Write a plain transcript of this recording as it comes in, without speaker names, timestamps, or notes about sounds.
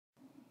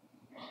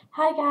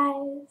Hi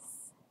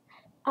guys.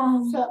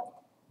 So,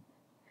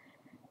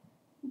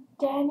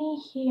 Danny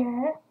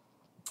here.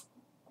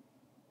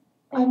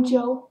 I'm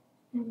Joe.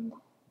 And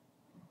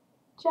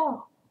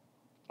Joe.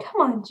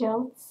 Come on,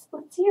 Joe.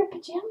 Let's see your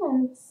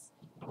pajamas.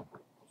 I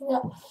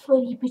got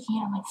footy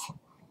pajamas.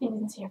 You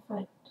didn't see your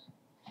foot.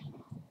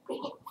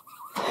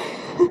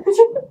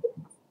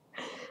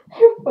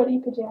 Her footy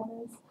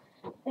pajamas.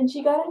 And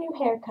she got a new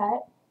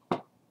haircut.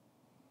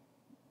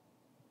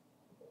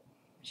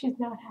 She's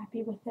not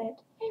happy with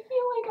it. I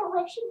feel like a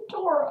Russian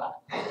Dora.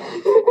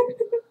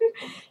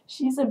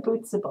 She's a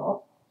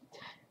bootsable.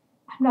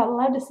 I'm not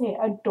allowed to say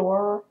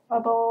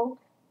adorable,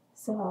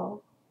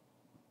 so...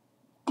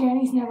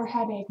 Danny's never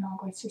had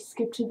eggnog. Let's just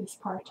skip to this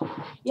part. Yep.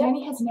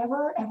 Danny has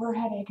never ever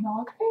had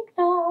eggnog.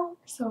 Eggnog.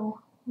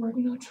 So we're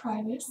gonna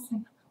try this.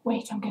 And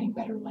wait, I'm getting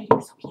better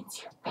lighting so we can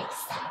see your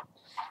face.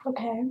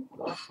 Okay.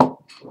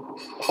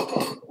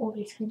 Oh,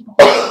 they screamed.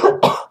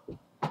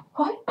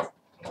 What?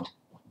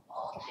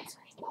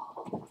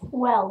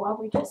 Well, while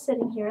we're just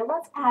sitting here,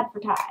 let's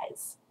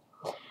advertise.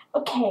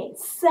 Okay,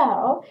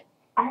 so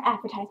our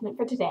advertisement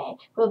for today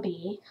will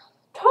be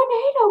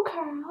tornado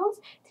curls.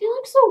 They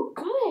look so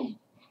good.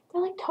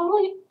 They're like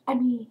totally, a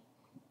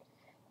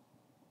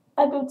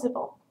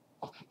bootsable.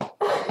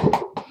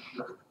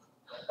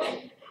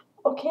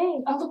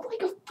 Okay. I look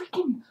like a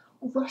freaking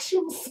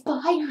Russian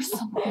spy or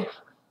something.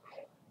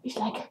 It's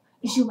like,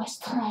 you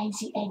must try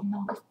the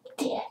eggnog of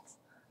death.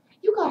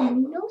 You got a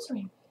new nose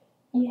ring.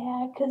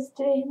 Yeah, because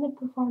today in the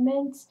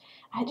performance,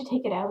 I had to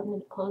take it out and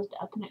then it closed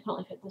up and I could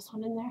only fit this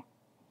one in there.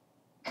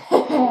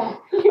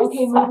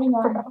 Okay, moving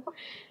on. Bro.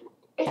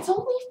 It's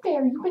only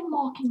fair. You've been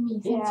mocking me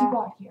since you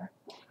got here.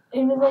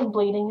 It was like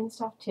bleeding and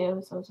stuff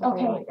too, so it's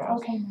really gross.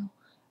 Okay, no.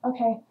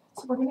 Okay,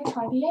 so we're gonna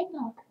try the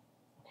eggnog.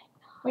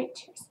 Wait,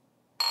 cheers.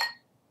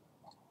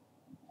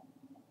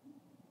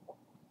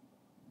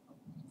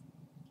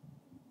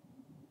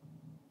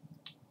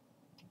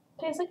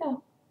 Tastes like a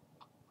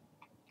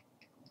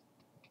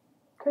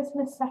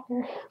Christmas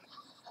sucker.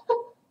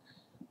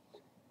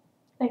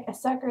 Like a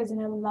sucker is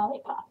in a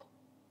lollipop.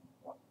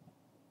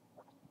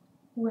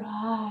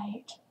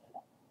 Right.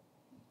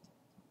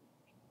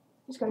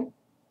 It's good.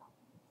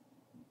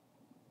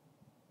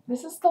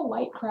 This is the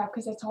light crap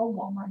because that's all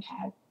Walmart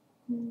had.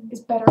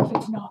 It's better if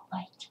it's not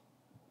light.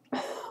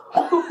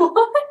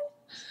 What?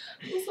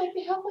 It's like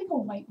they have like a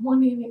white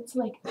one and it's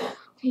like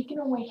taking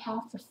away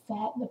half the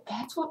fat and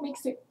that's what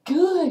makes it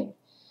good.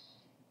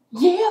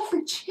 Yeah,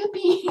 for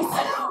chippies.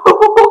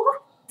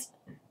 What?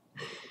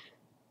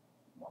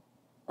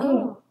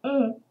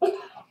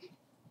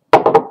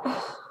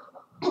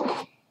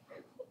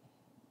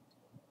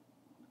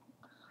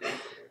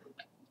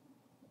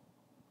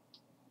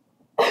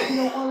 You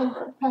don't want to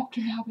burp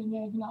after having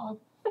eggnog.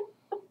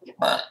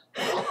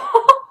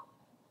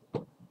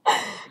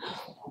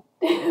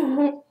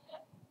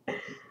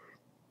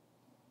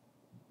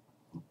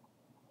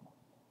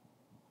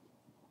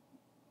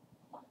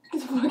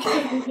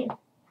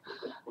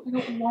 I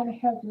don't want to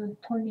have your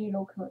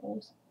tornado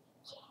curls.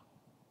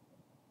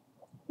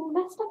 You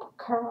messed up a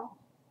curl.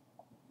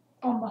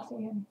 On my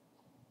fan.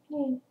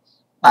 Yes.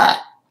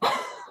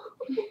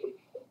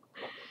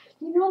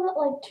 You know that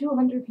like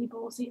 200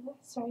 people will see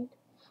this, right?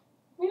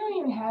 We don't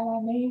even have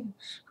that many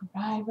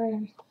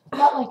subscribers.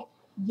 Not like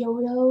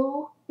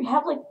Yodo. We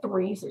have like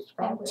 3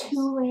 subscribers. And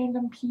 2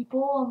 random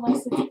people,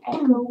 unless it's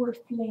Echo or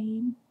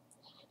Flame.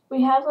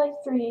 We have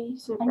like 3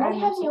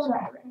 random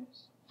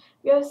subscribers.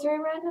 We have 3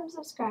 random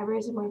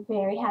subscribers, and we're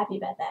very happy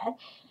about that.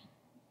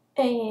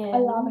 And a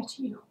llama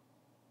to you.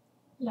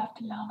 Love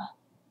to llama.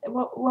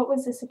 What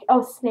was this?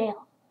 Oh,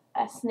 snail.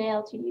 A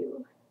snail to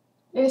you.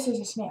 This is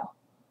a snail.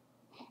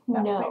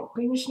 No. Wait,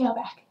 bring the snail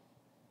back.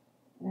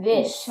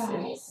 This is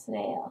a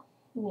snail.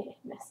 My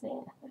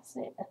snail.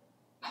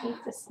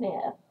 Eat the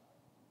snail.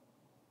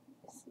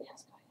 The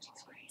snail's going.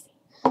 She's crazy.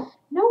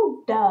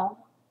 No, duh.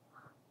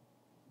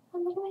 Oh,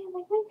 look at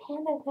my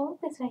pandas. They look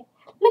this way.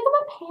 Look at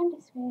my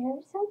pandas.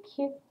 They're so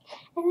cute.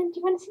 And then, do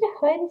you want to see the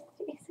hood?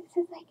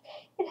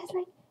 It has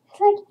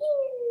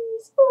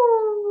ears.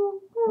 Oh.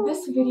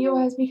 This video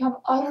has become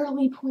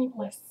utterly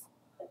pointless.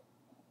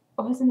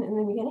 Oh, wasn't it in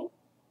the beginning?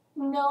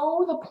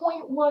 No, the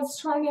point was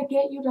trying to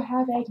get you to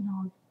have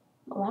eggnog.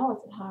 Well, that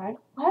wasn't hard.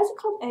 Why is it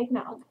called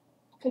eggnog?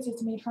 Because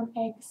it's made from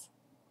eggs.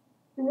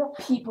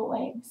 People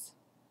eggs.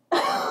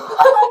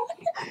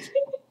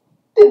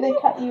 Did they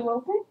cut you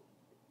open?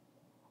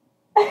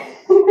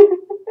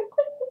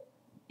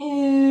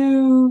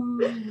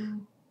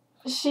 Ew.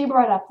 She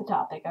brought up the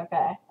topic,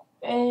 okay?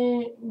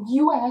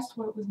 You asked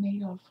what it was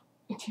made of.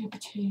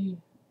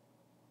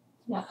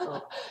 Yeah.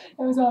 That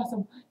was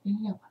awesome.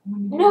 No. I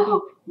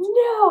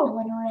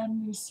went around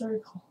in a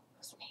circle. It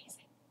was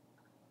amazing.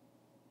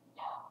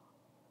 No.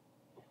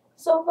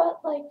 So,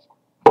 but like,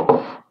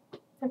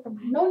 never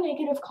mind. No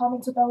negative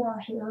comments about our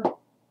hair.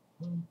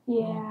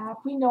 Yeah.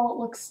 We know it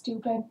looks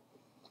stupid.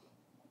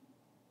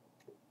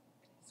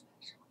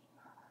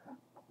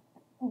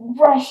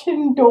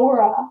 Russian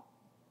Dora.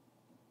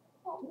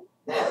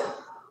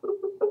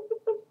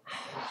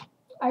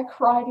 I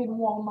cried in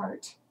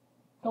Walmart.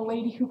 the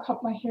lady who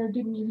cut my hair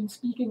didn't even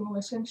speak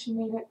English, and she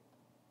made it.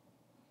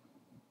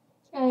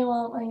 I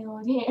want my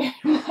own hair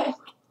back.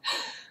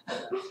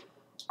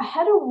 I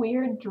had a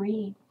weird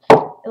dream.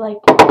 Like,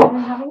 I've been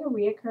having a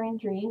reoccurring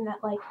dream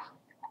that, like,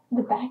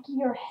 the back of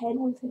your head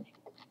was in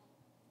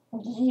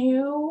it.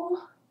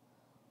 You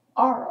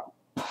are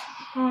a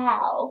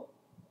pal.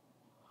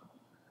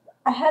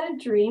 I had a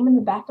dream and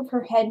the back of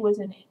her head was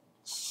in it.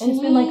 And it's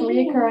been, like,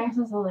 reoccurring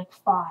since I was, like,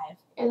 5.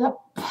 Is a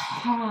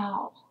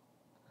pal.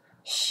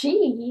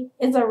 She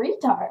is a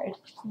retard.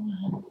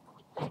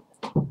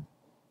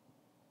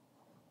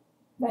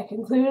 That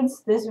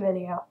concludes this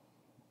video.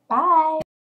 Bye.